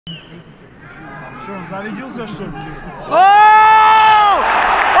Что, он зарядился, что ли? Oh!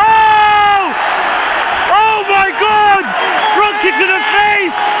 Oh! Oh my God! Front kick to the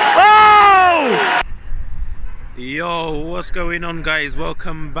face! Oh! Yo, what's going on, guys?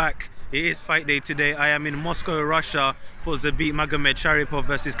 Welcome back. It is fight day today. I am in Moscow, Russia for Zabit Magomedsharipov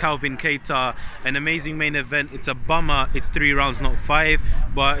versus Kattar. An amazing main event. It's a bummer. It's 3 rounds, not 5,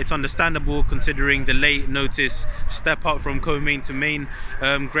 but it's understandable considering the late notice step up from co-main to main.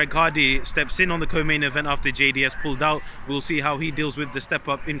 Greg Hardy steps in on the co-main event after JDS pulled out. We'll see how he deals with the step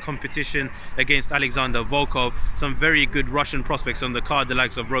up in competition against Alexander Volkov. Some very good Russian prospects on the card, the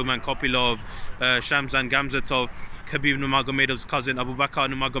likes of Roman Kopylov, Shamzan Gamzatov, Khabib Nurmagomedov's cousin Abubakar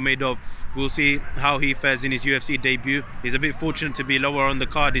Nurmagomedov. We'll see how he fares in his UFC debut. He's a bit fortunate to be lower on the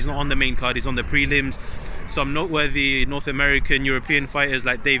card. He's not on the main card, he's on the prelims. Some noteworthy North American, European fighters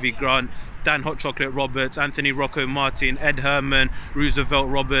like David Grant, Dan Hot Chocolate Roberts, Anthony Rocco Martin, Ed Herman, Roosevelt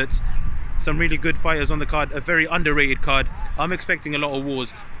Roberts. Some really good fighters on the card, a very underrated card. I'm expecting a lot of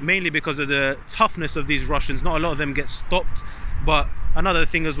wars, mainly because of the toughness of these Russians. Not a lot of them get stopped, but another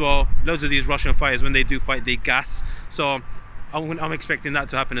thing as well, loads of these Russian fighters, when they do fight, they gas. So I'm expecting that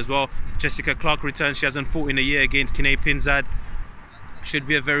to happen as well. Jessica Clark returns. She hasn't fought in a year against Kine Pinzad. Should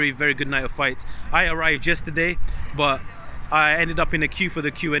be a very, very good night of fights. I arrived yesterday, but I ended up in a queue for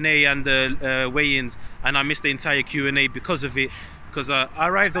the Q&A and the weigh-ins, and I missed the entire Q&A because of it, because I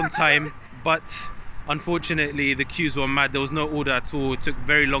arrived on time, but unfortunately the queues were mad. There was no order at all. It took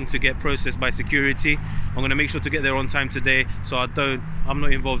very long to get processed by security. I'm going to make sure to get there on time today, so I'm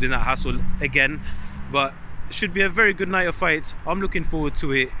not involved in that hassle again. But it should be a very good night of fights. I'm looking forward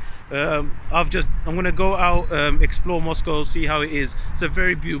to it. I'm going to go out, explore Moscow, see how it is. It's a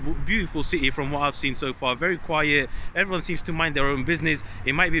very beautiful city from what I've seen so far. Very quiet. Everyone seems to mind their own business.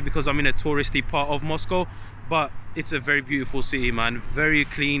 It might be because I'm in a touristy part of Moscow, but it's a very beautiful city, man. Very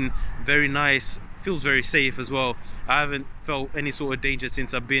clean, very nice. Feels very safe as well. I haven't felt any sort of danger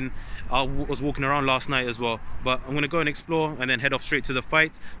since I've been. I was walking around last night as well. But I'm gonna go and explore and then head off straight to the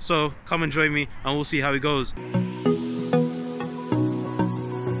fight. So come and join me and we'll see how it goes.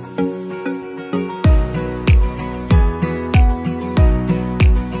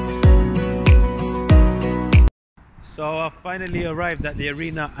 So I finally arrived at the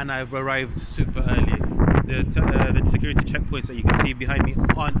arena, and I've arrived super early. The security checkpoints that you can see behind me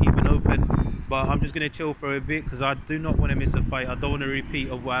aren't even open, but I'm just going to chill for a bit because I do not want to miss a fight. I don't want to repeat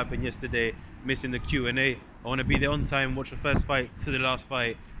of what happened yesterday, missing the Q&A. I want to be there on time, watch the first fight to the last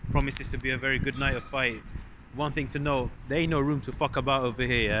fight. Promises to be a very good night of fights. One thing to note, there ain't no room to fuck about over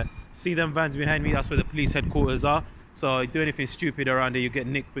here, yeah? See them vans behind me? That's where the police headquarters are. So you do anything stupid around here, you get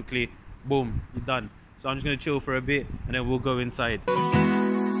nicked quickly, boom, you're done. So I'm just going to chill for a bit and then we'll go inside.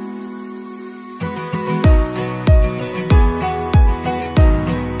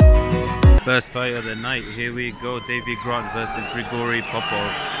 First fight of the night, here we go. David Grant versus Grigory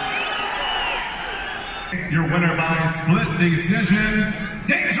Popov. Your winner by split decision,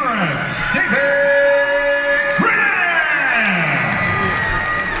 Dangerous David Grant!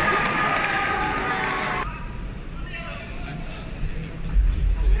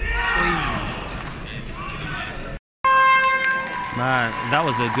 Man, that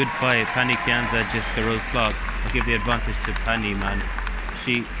was a good fight. Pani Kianza, Jessica Rose Clark. I'll give the advantage to Pani, man.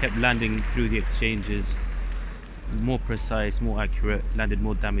 She kept landing through the exchanges, more precise, more accurate, landed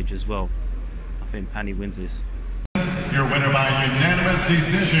more damage as well. I think Pani wins this. Your winner by unanimous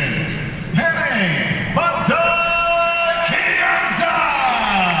decision, Pani Kianza!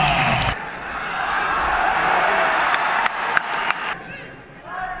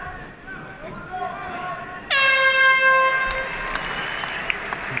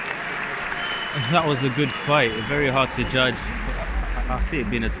 That was a good fight, very hard to judge. I see it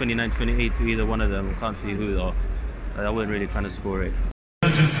being a 29-28 to either one of them. I can't see who though. I wasn't really trying to score it.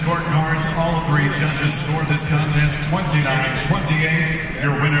 Judges' scorecards, all 3 judges scored this contest 29-28.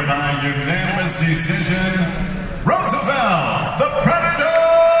 Your winner by unanimous decision, Roosevelt, the Predator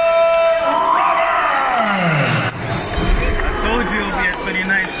Roberts! I told you it'll be a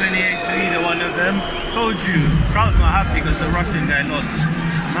 29-28 to either one of them. Told you. Crowd's not happy because the Russian guy lost.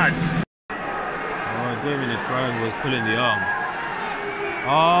 Mad. Oh, he's going in the triangle, he's pulling the arm.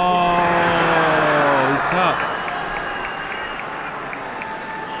 Oh, he tapped.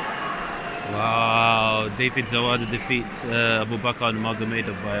 Wow, David Zawada defeats Abubakar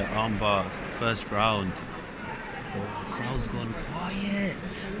Nurmagomedov by armbar, first round. Oh, the crowd's gone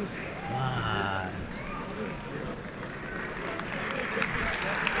quiet. Mad.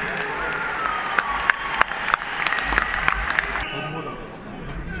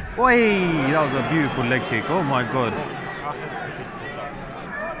 Oi, that was a beautiful leg kick. Oh my god.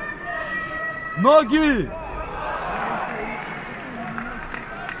 Ноги!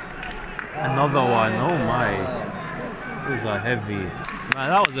 Another one, oh my. Those are heavy. Man,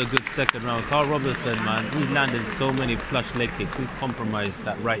 that was a good second round. Carl Robertson, man, he landed so many flush leg kicks. He's compromised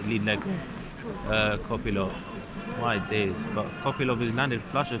that right lead leg of Kopylov. My days. But Kopylov has landed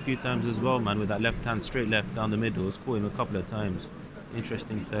flush a few times as well, man, with that left hand straight left down the middle. It's caught him a couple of times.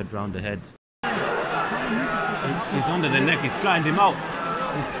 Interesting third round ahead. He's under the neck, he's flattened him out.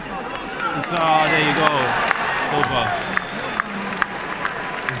 Oh, there you go. Over.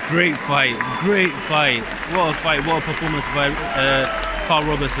 Great fight, great fight. What a fight, what a performance by Carl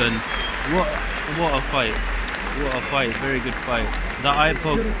Robertson. What a fight. What a fight, very good fight. The eye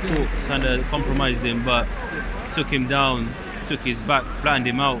poke kind of compromised him, but took him down, took his back, flattened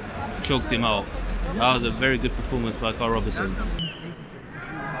him out, choked him out. That was a very good performance by Carl Robertson.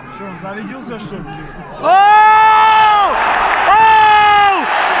 Что, он зарядился, что ли? Oh! Oh!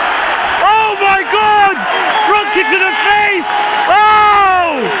 Oh my God! Front kick to the face!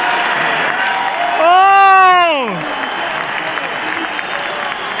 Oh! Oh!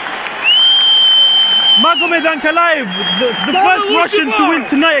 Magomedsharipov, the first Russian to win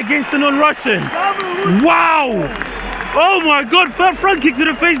tonight against a non-Russian. Wow! Oh my God! Front kick to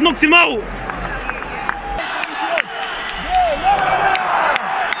the face knocked him out.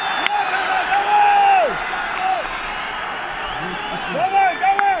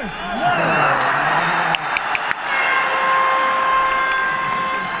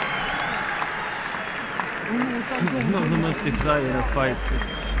 It's not the most exciting of fights.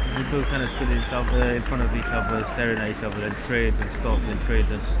 We both kind of stood in front of each other, staring at each other, then trade and stop, then trade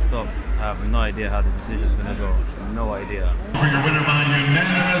and stop. I have no idea how the decision is going to go. No idea. For your winner by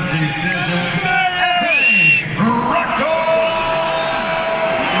unanimous decision, Anthony Rocco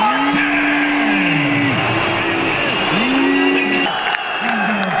Martin!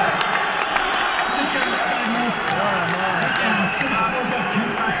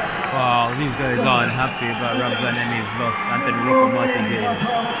 Wow, these guys aren't happy about Ramzan Emi's loss. Anthony Rocco Martin did.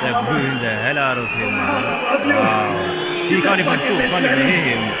 They're booing the hell out of him, man. Wow. He can't even talk, can't even hear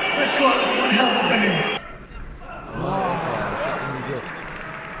him. Let's go out one hell of a bang.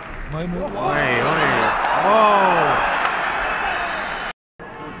 Oh!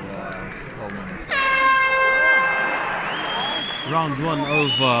 Round one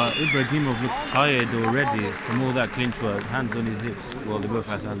over. Ibragimov looks tired already from all that clinch work. Hands on his hips. Well, they both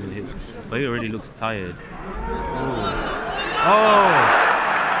have hands on his hips. But he already looks tired. Oh!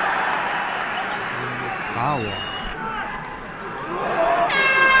 Power.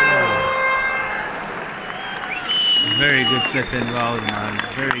 Very good second round, man.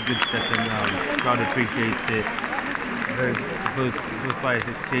 Very good second round. Crowd appreciates it. Both fighters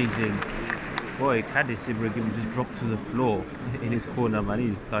exchanging. Boy, Kadis Ibragimov just dropped to the floor in his corner, man.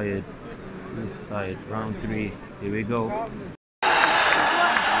 He's tired. He's tired. Round three. Here we go.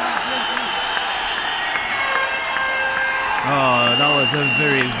 Oh, that was a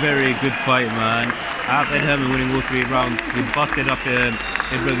very, very good fight, man. I have Ed Herman winning all 3 rounds. He busted up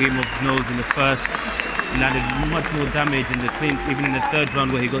Ibragimov's nose in the first. He landed much more damage in the clinch. Even in the third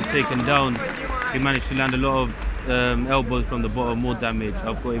round where he got taken down, he managed to land a lot of elbows from the bottom, more damage.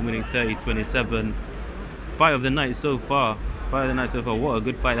 I've got him winning 30-27. Fight of the night so far. Fight of the night so far. What a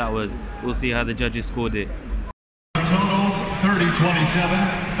good fight that was. We'll see how the judges scored it. Totals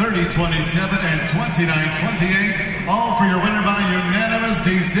 30-27, 30-27, and 29-28. All for your winner by unanimous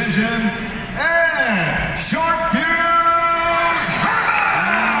decision. And Sharp Fuse Herman!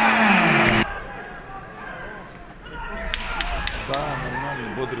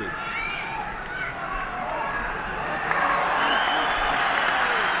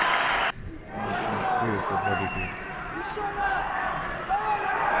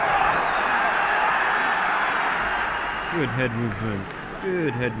 Good head movement.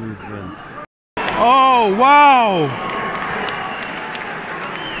 Good head movement. Oh, wow!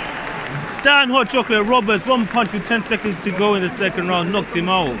 Dan Hot Chocolate Roberts, 1 punch with 10 seconds to go in the second round, knocked him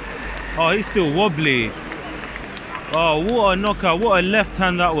out. Oh, he's still wobbly. Oh, what a knockout. What a left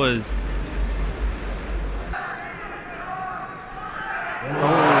hand that was.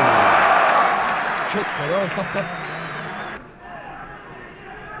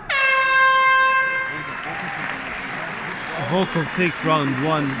 Volkov takes round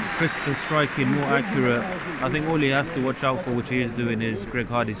 1, crisper striking, more accurate. I think all he has to watch out for, which he is doing, is Greg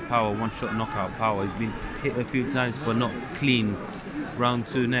Hardy's power, one-shot knockout power. He's been hit a few times, but not clean. Round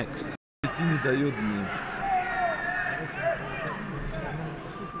 2 next.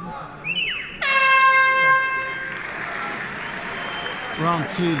 Round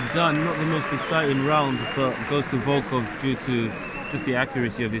 2 done, not the most exciting round, but goes to Volkov due to just the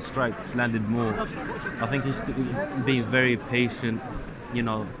accuracy of his strikes landed more. I think he's being very patient, you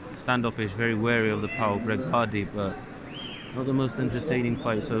know, standoffish, very wary of the power of Greg Hardy, but not the most entertaining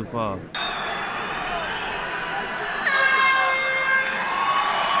fight so far.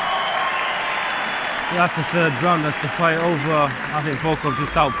 That's the third round, that's the fight over. I think Volkov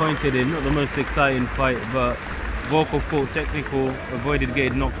just outpointed him. Not the most exciting fight, but Volkov fought technical, avoided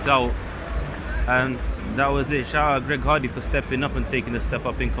getting knocked out, and that was it. Shout out Greg Hardy for stepping up and taking a step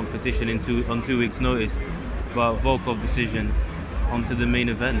up in competition on 2 weeks' notice. But Volkov decision. On to the main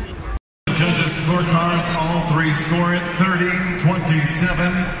event. Judges' scorecards, all three score it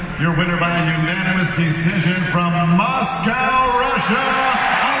 30-27. Your winner by unanimous decision from Moscow, Russia,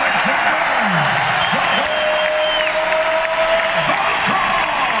 Alexander.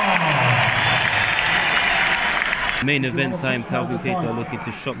 Main event time. Calvin Kattar looking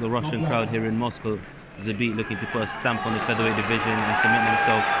to shock the Russian crowd here in Moscow. Zabit looking to put a stamp on the featherweight division and cement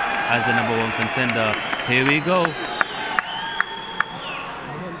himself as the #1 contender. Here we go.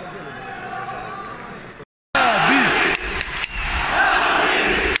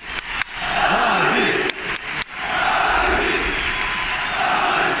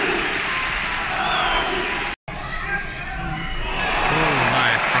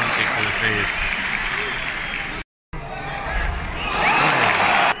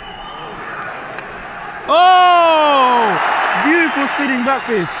 Oh! Beautiful spinning back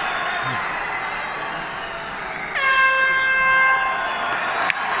fist.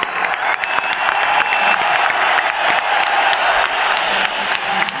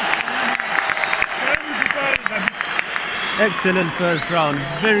 Excellent first round.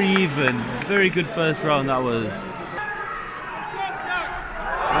 Very even. Very good first round that was.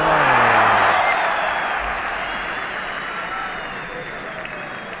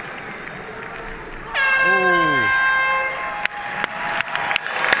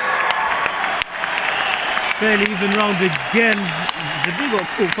 Fairly even round again. Zabit got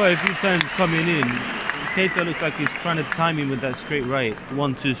caught quite a few times coming in. Kattar looks like he's trying to time him with that straight right.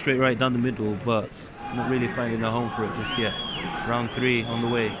 1-2 straight right down the middle, but not really finding a home for it just yet. Round 3 on the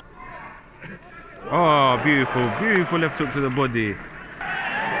way. Oh, beautiful, beautiful left hook to the body.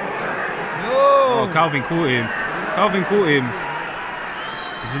 Oh, Calvin caught him. Calvin caught him.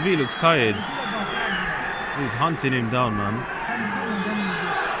 Zabit looks tired. He's hunting him down, man.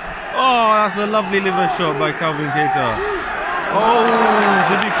 Oh, that's a lovely liver shot by Calvin Kattar. Oh,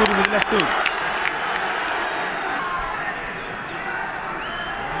 Zabit caught him with the left hook.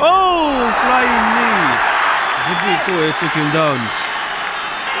 Oh, flying knee. Zabit caught it, took him down.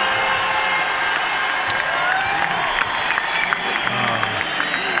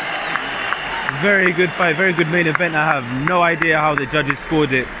 Very good fight, very good main event. I have no idea how the judges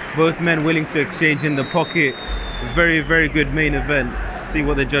scored it. Both men willing to exchange in the pocket. Very, very good main event. See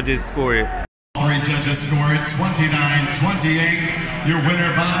what the judges score it. All three judges score it 29-28. Your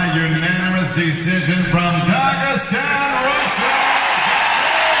winner by unanimous decision from Dagestan, Russia.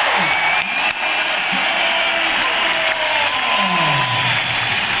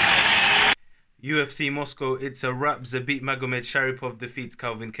 UFC Moscow, it's a wrap. Zabit Magomedsharipov defeats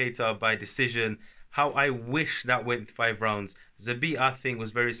Calvin Kattar by decision. How I wish that went 5 rounds. Zabit, I think,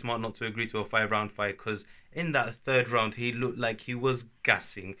 was very smart not to agree to a 5-round fight, because in that third round he looked like he was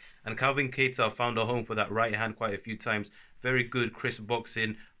gassing, and Calvin Kattar found a home for that right hand quite a few times. Very good, crisp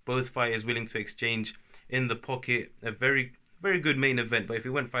boxing. Both fighters willing to exchange in the pocket. A very, very good main event. But if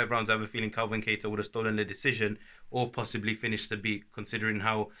it went 5 rounds, I have a feeling Calvin Kattar would have stolen the decision or possibly finished Zabit, considering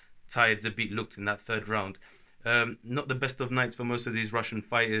how tired Zabit looked in that third round. Not the best of nights for most of these Russian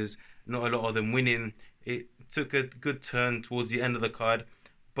fighters. Not a lot of them winning. It took a good turn towards the end of the card,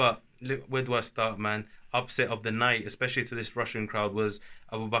 but where do I start, man? Upset of the night, especially to this Russian crowd, was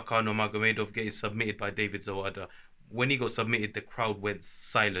Abubakar Nurmagomedov getting submitted by David Zawada. When he got submitted, the crowd went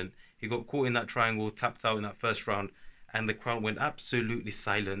silent. He got caught in that triangle, tapped out in that first round, and the crowd went absolutely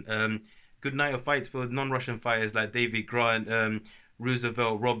silent. Good night of fights for non-Russian fighters like David Grant,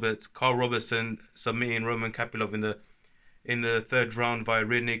 Roosevelt Roberts, Carl Robertson submitting Roman Kapilov in the third round via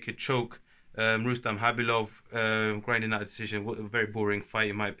rear naked choke. Rustam Habilov grinding out a decision. What a very boring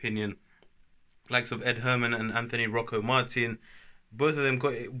fight in my opinion. Likes of Ed Herman and Anthony Rocco Martin. Both of them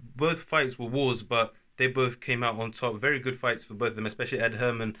both fights were wars, but they both came out on top. Very good fights for both of them, especially Ed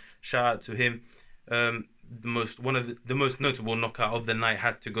Herman. Shout out to him. One of the most notable knockout of the night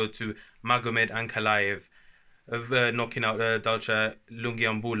had to go to Magomed Ankalaev of knocking out Dalcha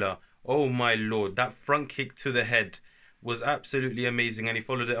Lungiambula. Oh my lord, that front kick to the head was absolutely amazing, and he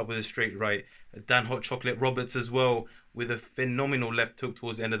followed it up with a straight right. Dan Hot Chocolate Roberts as well with a phenomenal left hook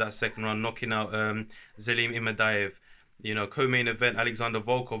towards the end of that second round, knocking out Zelim Imadaev. You know, co-main event, Alexander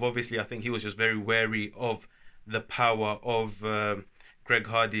Volkov. Obviously, I think he was just very wary of the power of Greg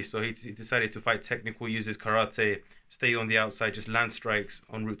Hardy, so he decided to fight technical, use his karate, stay on the outside, just land strikes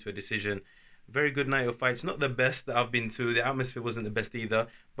en route to a decision. Very good night of fights. Not the best that I've been to. The atmosphere wasn't the best either,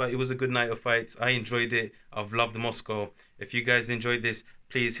 but it was a good night of fights. I enjoyed it. I've loved Moscow. If you guys enjoyed this,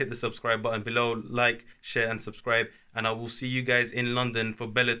 please hit the subscribe button below, like, share, and subscribe. And I will see you guys in London for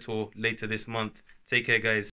Bellator later this month. Take care, guys.